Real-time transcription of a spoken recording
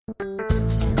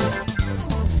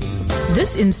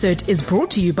This insert is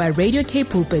brought to you by Radio K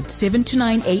Pulpit 7 to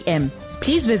 9 a.m.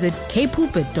 Please visit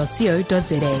kpulpit.co.za.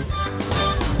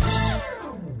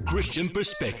 Christian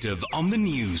perspective on the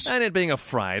news. And it being a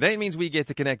Friday, it means we get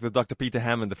to connect with Dr. Peter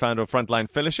Hammond, the founder of Frontline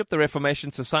Fellowship, the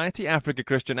Reformation Society, Africa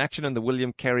Christian Action, and the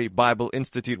William Carey Bible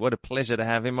Institute. What a pleasure to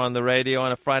have him on the radio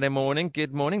on a Friday morning.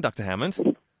 Good morning, Dr. Hammond.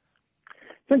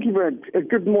 Thank you, Brad.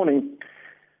 Good morning.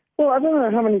 Well, I don't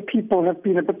know how many people have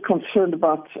been a bit concerned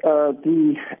about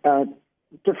the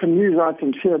different news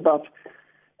items here about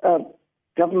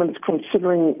governments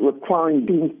considering requiring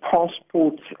being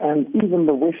passports, and even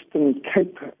the Western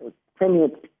Cape Premier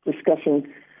discussing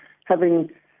having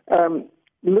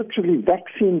literally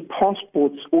vaccine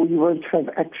passports, or you won't have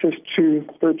access to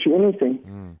virtually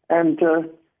anything. And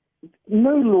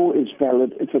no law is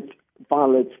valid if it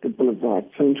violates the Bill of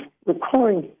Rights. And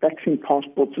requiring vaccine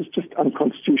passports is just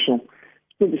unconstitutional.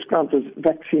 It's been described as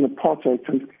vaccine apartheid.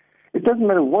 And it doesn't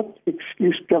matter what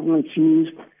excuse governments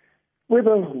use,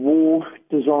 whether war,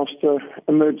 disaster,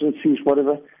 emergencies,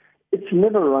 whatever, it's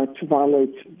never right to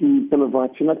violate the Bill of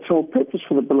Rights. And that's the whole purpose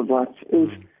for the Bill of Rights, is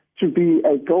to be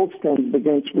a gold standard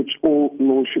against which all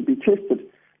laws should be tested.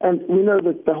 And we know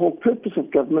that the whole purpose of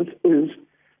government is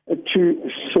to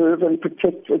serve and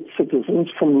protect its citizens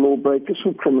from lawbreakers,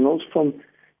 from criminals, from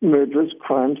murderers,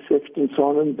 crime, theft, and so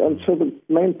on. And so the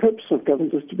main purpose of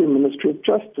government is to be a ministry of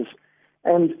justice.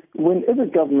 And whenever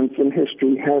governments in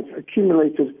history have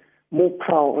accumulated more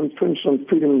power and infringed on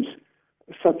freedoms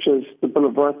such as the Bill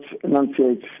of Rights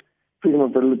enunciates, freedom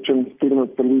of religion, freedom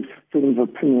of belief, freedom of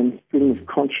opinion, freedom of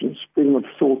conscience, freedom of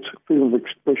thought, freedom of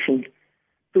expression,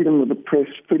 freedom of the press,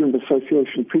 freedom of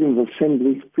association, freedom of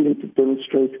assembly, freedom to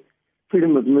demonstrate,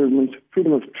 freedom of movement,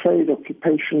 freedom of trade,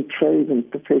 occupation, trade and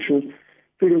profession,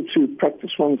 freedom to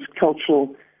practice one's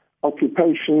cultural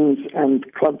occupations and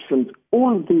clubs, and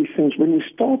all of these things. When you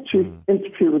start to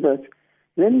interfere with that,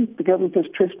 then the government has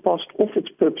trespassed off its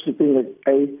purpose of being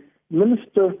a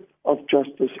minister of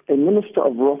justice, a minister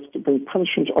of wrath to bring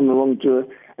punishment on the wrongdoer.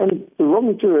 And the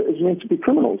wrongdoer is meant to be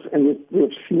criminals. And yet we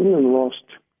have seen in the last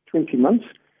 20 months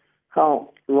how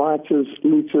rioters,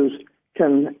 looters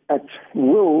can at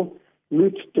will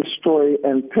loot, destroy,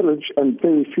 and pillage, and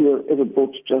very few are ever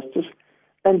brought to justice.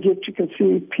 And yet you can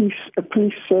see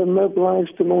police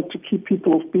mobilized in order to keep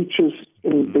people off beaches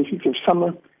in the heat of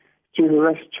summer, to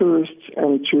harass tourists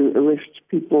and to arrest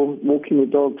people walking their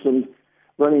dogs and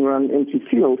running around empty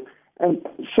field. And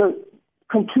so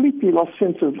completely lost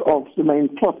sense of the main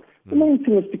plot. The main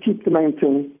thing is to keep the main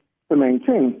thing the main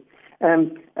thing.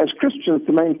 And as Christians,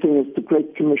 the main thing is the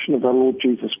great commission of our Lord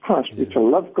Jesus Christ. We're to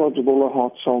love God with all our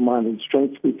heart, soul, mind, and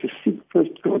strength. We're to seek first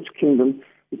God's kingdom.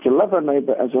 We're to love our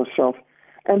neighbor as ourselves.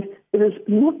 And it is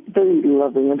not very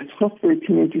loving, and it's not very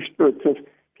community spirit of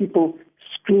people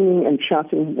screaming and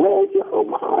shouting, "Where's your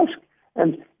mask?"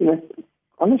 And,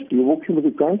 honestly, you're walking with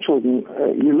your grandchildren.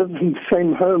 You live in the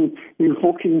same home. You're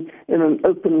walking in an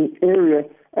open area,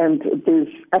 and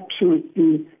there's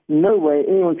absolutely no way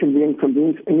anyone can be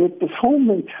inconvenienced. And yet this whole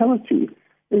mentality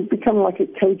has become like a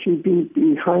KGB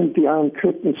behind the Iron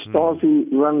Curtain,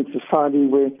 Stasi-run society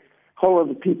where whole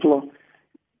other people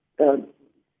are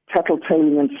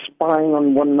tattletaling and spying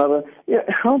on one another.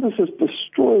 How this has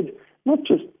destroyed not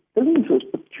just businesses,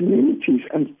 but communities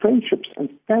and friendships and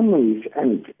families,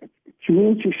 and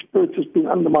community spirit has been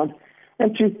undermined.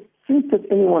 And to think that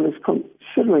anyone is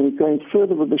considering going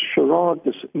further with this charade,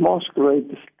 this masquerade,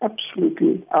 this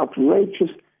absolutely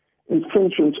outrageous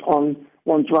infringement on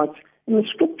one's rights. In the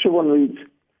scripture one reads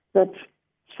that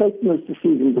Satan is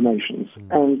deceiving the nations.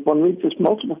 And one reads this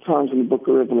multiple times in the book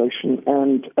of Revelation,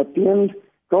 and at the end,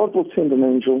 God will send an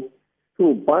angel who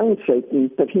will bind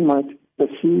Satan that he might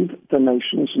deceive the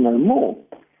nations no more.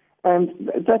 And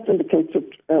that indicates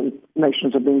that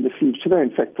nations are being deceived today.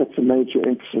 In fact, that's a major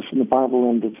emphasis in the Bible,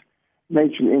 and it's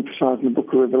majorly emphasized in the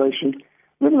book of Revelation.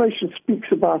 Revelation speaks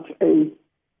about a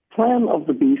plan of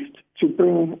the beast to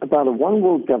bring about a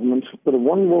one-world government with a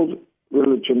one-world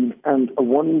religion and a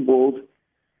one-world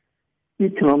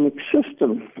economic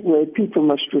system where people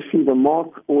must receive a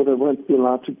mark or they won't be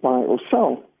allowed to buy or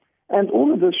sell. And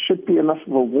all of this should be enough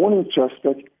of a warning to us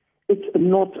that it's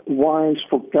not wise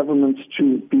for governments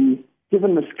to be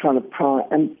given this kind of power,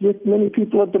 and yet many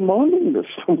people are demanding this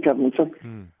from government. So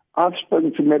I've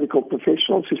spoken to medical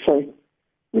professionals who say,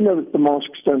 we know that the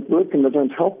masks don't work and they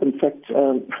don't help. In fact,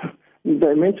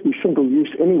 they're meant to be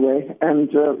single-use anyway,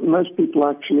 and most people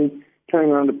are actually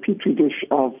carrying around a petri dish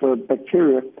of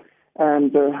bacteria.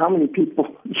 And how many people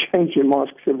change their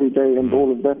masks every day and all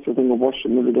of that sort of thing, or wash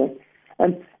them every day?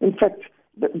 And in fact,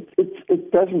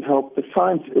 it doesn't help. The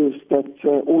science is that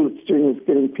all it's doing is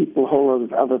getting people a whole lot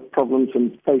of other problems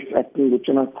and face acne, which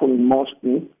you're now calling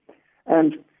masking.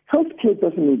 And healthcare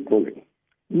doesn't need bullying.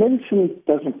 Medicine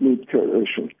doesn't need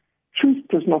coercion. Truth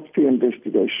does not fear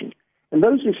investigation. And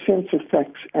those who censor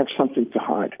facts have something to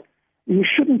hide. You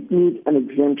shouldn't need an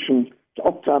exemption to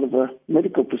opt out of a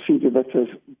medical procedure that says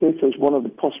death is one of the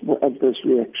possible adverse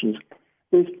reactions.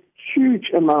 There's huge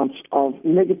amounts of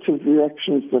negative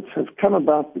reactions that have come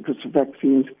about because of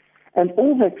vaccines, and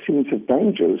all vaccines have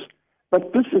dangers,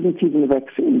 but this isn't even a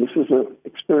vaccine. This is an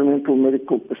experimental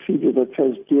medical procedure that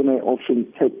has DNA altering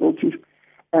capabilities,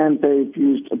 and they've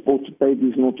used aborted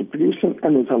babies in order to produce them,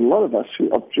 and there's a lot of us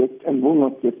who object and will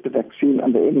not get the vaccine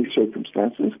under any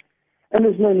circumstances, and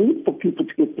there's no need for people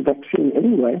to get the vaccine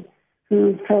anyway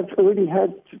who have already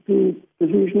had the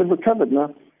disease and have recovered.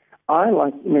 Now, I,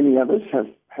 like many others, have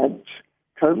had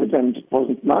COVID, and it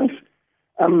wasn't nice.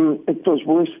 It was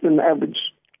worse than the average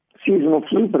seasonal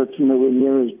flu, but it's nowhere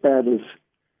near as bad as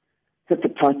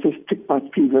hepatitis, tick bite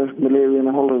fever, malaria, and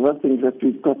a whole lot of other things that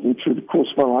we've gotten through the course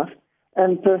of our life.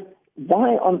 And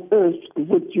why on earth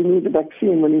would you need a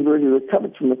vaccine when you've already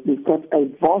recovered from it? We've got a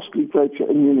vastly greater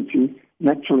immunity,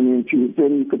 natural immunity,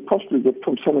 than you could possibly get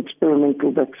from some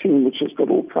experimental vaccine, which has got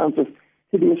all kinds of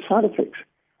hideous side effects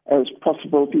as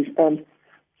possibilities. And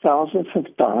thousands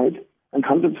have died and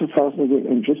hundreds of thousands have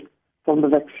been injured from the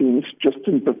vaccines just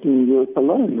in Britain and Europe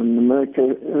alone, and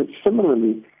America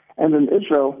similarly. And in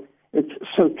Israel, it's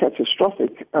so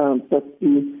catastrophic that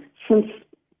since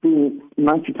being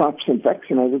 95%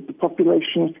 vaccinated, the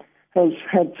population has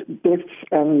had deaths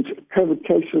and COVID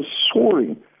cases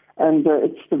soaring, and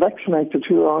it's the vaccinated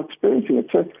who are experiencing it.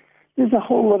 So there's a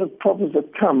whole lot of problems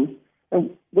that come,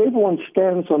 and wherever one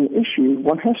stands on the issue,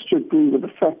 one has to agree with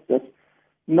the fact that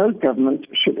no government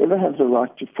should ever have the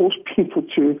right to force people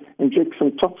to inject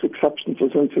some toxic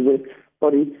substances into their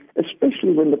body,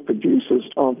 especially when the producers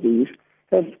of these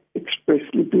have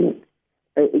expressly been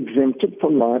exempted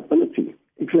from liability,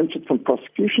 exempted from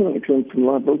prosecution, exempted from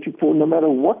liability for no matter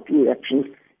what reactions,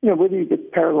 whether you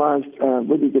get paralyzed,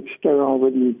 whether you get sterile,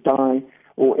 whether you die,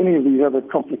 or any of these other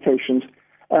complications.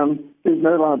 There's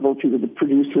no liability to the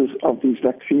producers of these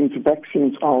vaccines.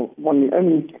 Vaccines are one of the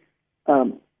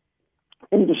only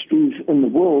industries in the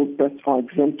world that are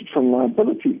exempted from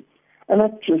liability. And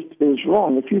that just is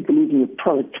wrong. If you believe in your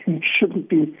product, you shouldn't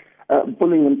be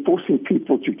bullying and forcing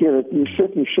people to get it. You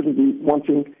certainly shouldn't be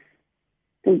wanting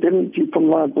indemnity from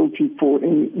liability for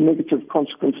any negative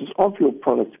consequences of your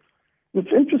product. It's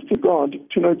interesting, God,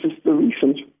 to notice the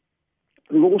recent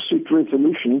lawsuit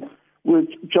resolution with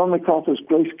John MacArthur's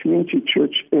Grace Community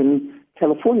Church in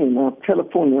California. Now,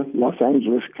 California, Los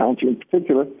Angeles County in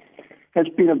particular, has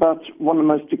been about one of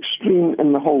the most extreme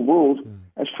in the whole world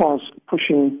as far as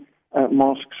pushing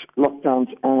masks, lockdowns,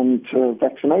 and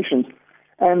vaccinations.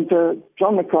 And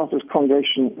John MacArthur's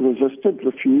congregation resisted,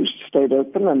 refused, stayed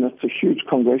open, and it's a huge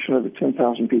congregation, over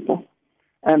 10,000 people.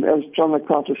 And as John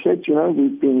MacArthur said,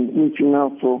 we've been meeting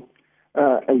now for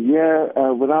a year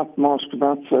without masks,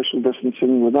 without social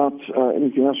distancing, without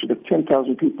anything else. We've got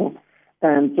 10,000 people,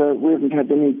 and we haven't had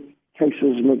any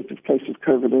negative cases of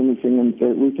COVID or anything,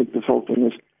 and we think this whole thing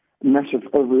is a massive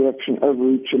overreaction,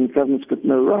 overreach, and the government's got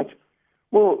no right.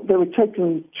 Well, they were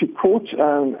taken to court,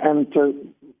 and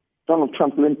Donald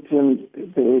Trump lent in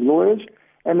their lawyers,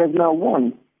 and they've now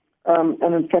won. And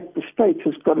in fact, the state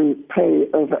has got to pay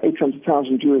over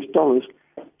 $800,000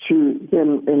 to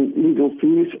them in legal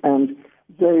fees, and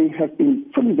they have been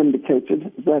fully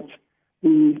vindicated that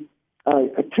the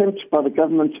attempt by the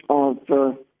government of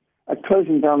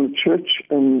closing down the church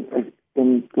in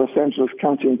Los Angeles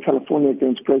County in California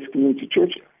against Grace Community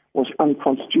Church was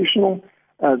unconstitutional,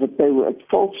 that they were at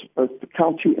fault, both the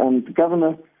county and the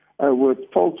governor were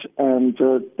at fault, and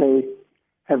they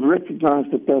have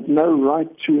recognized that they have no right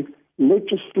to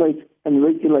legislate and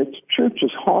regulate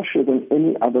churches harsher than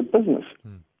any other business.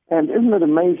 And isn't it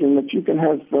amazing that you can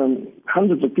have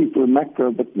hundreds of people in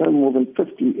macro, but no more than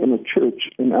 50 in a church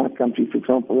in our country, for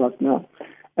example, right now.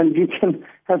 And you can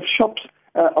have shops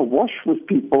awash with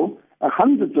people,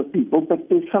 hundreds of people, but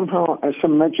there's somehow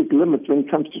some magic limit when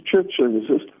it comes to church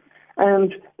services.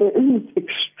 And it isn't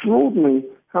extraordinary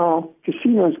how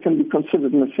casinos can be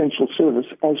considered an essential service,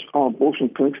 as are abortion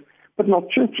clinics, but not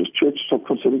churches. Churches are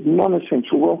considered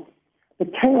non-essential. Well, the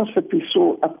chaos that we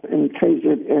saw up in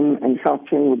KZN and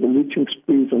Gauteng with the looting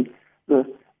sprees and the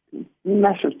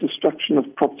massive destruction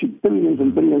of property, billions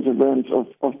and billions of rands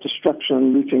of destruction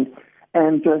and looting,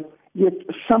 and yet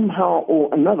somehow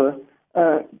or another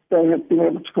they have been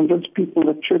able to convince people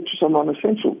that churches are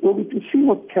non-essential. Well, we can see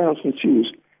what chaos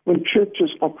ensues when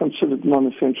churches are considered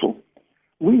non-essential.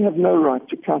 We have no right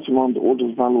to countermand the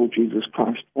orders of our Lord Jesus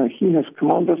Christ. He has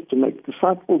commanded us to make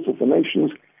disciples of the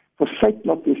nations, forsake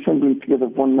not the assembling together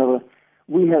of one another.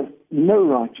 We have no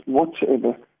right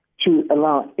whatsoever to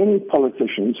allow any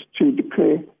politicians to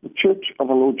declare the Church of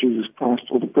our Lord Jesus Christ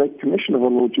or the Great Commission of our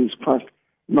Lord Jesus Christ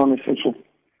non-essential.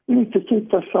 We need to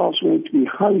keep ourselves, we need to be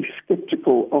highly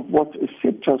skeptical of what is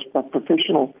said to us by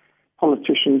professional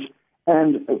politicians,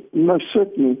 and most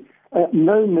certainly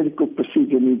no medical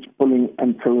procedure needs bullying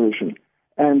and coercion.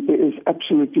 And there is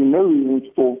absolutely no reason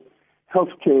for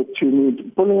healthcare to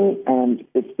need bullying, and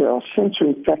if there are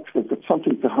censoring facts that got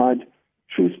something to hide,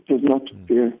 truth does not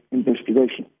fear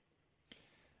investigation.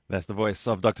 That's the voice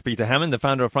of Dr. Peter Hammond, the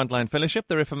founder of Frontline Fellowship,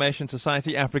 the Reformation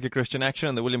Society, Africa Christian Action,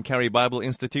 and the William Carey Bible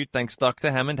Institute. Thanks, Dr.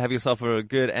 Hammond. Have yourself a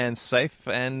good and safe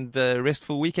and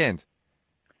restful weekend.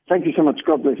 Thank you so much.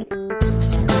 God bless.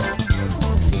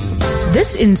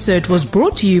 This insert was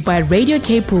brought to you by Radio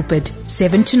K Pulpit,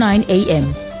 7 to 9 a.m.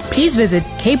 Please visit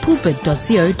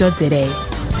kpulpit.co.za.